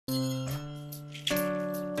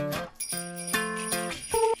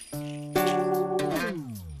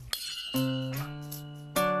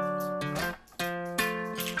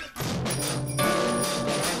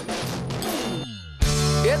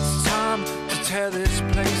tear this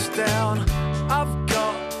place down. I've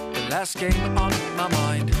got the last game on my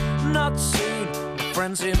mind. Not seen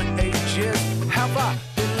friends in ages. Have I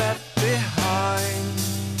been left behind?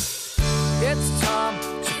 It's time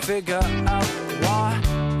to figure out why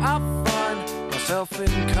I find myself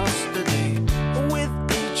in custody. With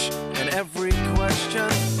each and every question,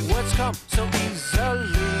 words come so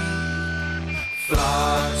easily.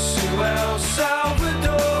 Fly to El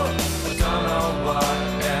Salvador, I don't know why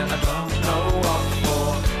and I don't know what for.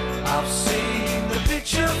 I've seen the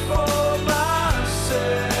picture for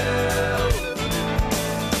myself.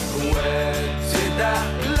 Where did that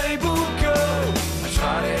label go? I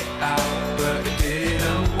tried it out but it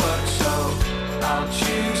didn't work, so I'll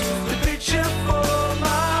choose the picture for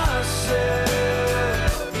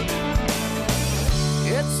myself.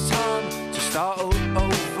 It's time to start all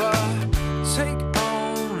over. Take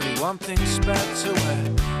only one thing spare to wear.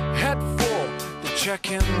 Head for the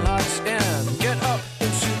check-in lights and get up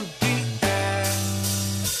into the air.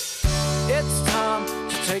 It's time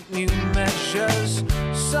to take new measures.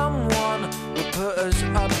 Someone will put us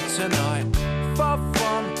up tonight. Far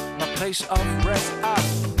from my place of rest,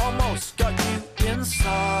 I've almost got you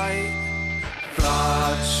inside.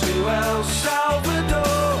 Fly to El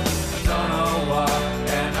Salvador, I don't know why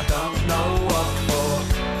and I don't know what for.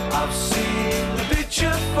 I've seen the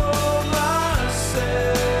picture for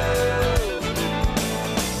myself.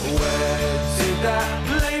 Where did that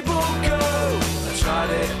label go? I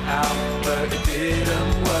tried it out but it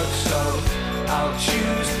didn't work, so I'll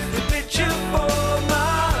choose the picture for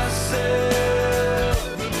myself.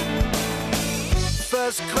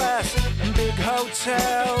 First class and big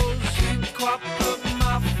hotels,